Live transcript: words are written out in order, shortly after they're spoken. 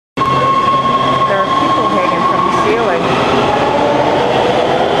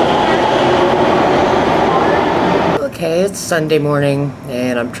it's Sunday morning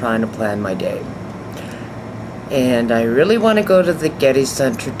and I'm trying to plan my day. And I really want to go to the Getty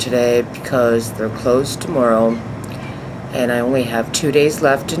Center today because they're closed tomorrow. And I only have 2 days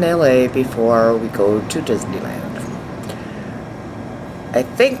left in LA before we go to Disneyland. I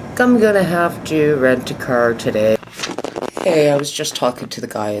think I'm gonna have to rent a car today. Hey, I was just talking to the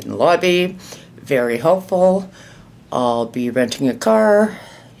guy in the lobby. Very helpful. I'll be renting a car.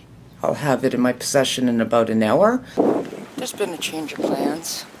 I'll have it in my possession in about an hour. There's been a change of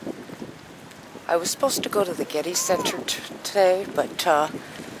plans. I was supposed to go to the Getty Center today, but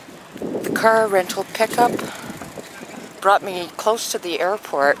the car rental pickup brought me close to the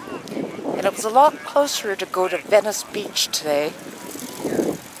airport, and it was a lot closer to go to Venice Beach today.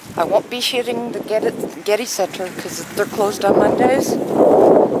 I won't be hitting the Getty Center because they're closed on Mondays,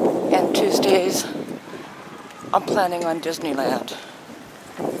 and Tuesdays I'm planning on Disneyland.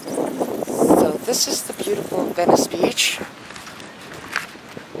 So this is the beautiful Venice Beach.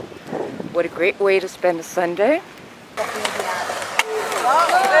 What a great way to spend a Sunday.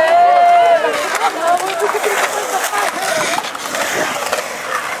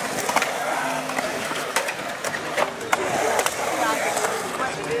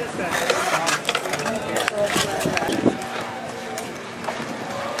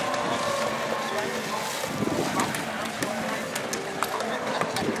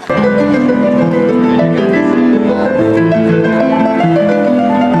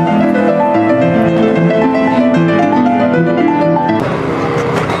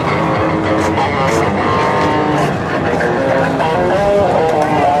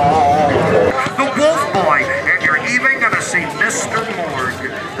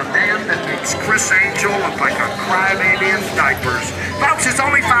 Like a crybaby in diapers. Folks, it's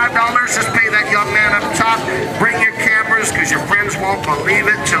only $5. Just pay that young man up top. Bring your cameras because your friends won't believe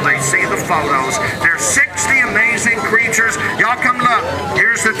it till they see the photos. There's 60 amazing creatures. Y'all come look.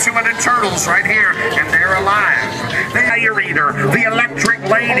 Here's the 200 turtles right here, and they're alive. The fire eater, the electric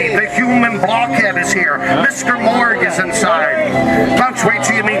lady, the human blockhead is here. Mr. Morgue is inside. Folks, wait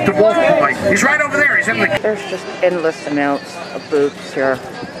till you meet the wolf boy. He's right over there. He's in the... There's just endless amounts of booths here.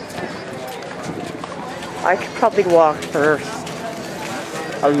 I could probably walk for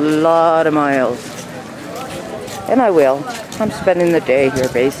a lot of miles. And I will. I'm spending the day here,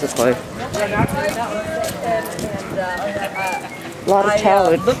 basically. A lot of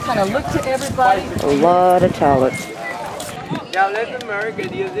talent. Look to everybody. A lot of talent. God bless America,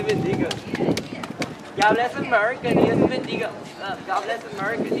 Dios te bendiga. God bless America, Dios te bendiga. God bless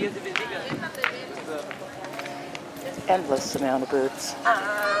America, Dios te bendiga. Endless amount of booths.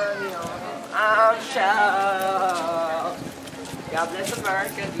 I'm shout. God bless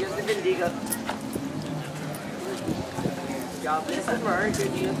America, Dios te bendiga. God bless America,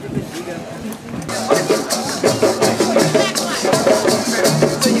 Dios te bendiga.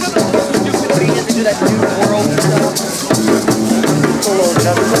 Do that new world stuff. Hello,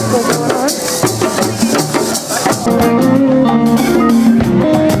 what's going on?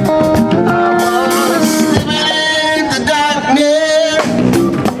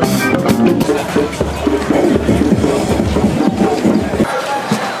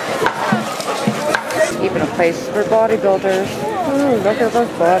 Place for bodybuilders. Oh, look at those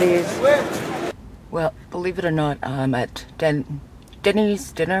bodies. Well, believe it or not, I'm at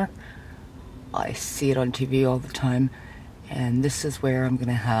Denny's dinner. I see it on TV all the time, and this is where I'm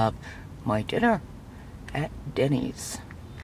gonna have my dinner at Denny's.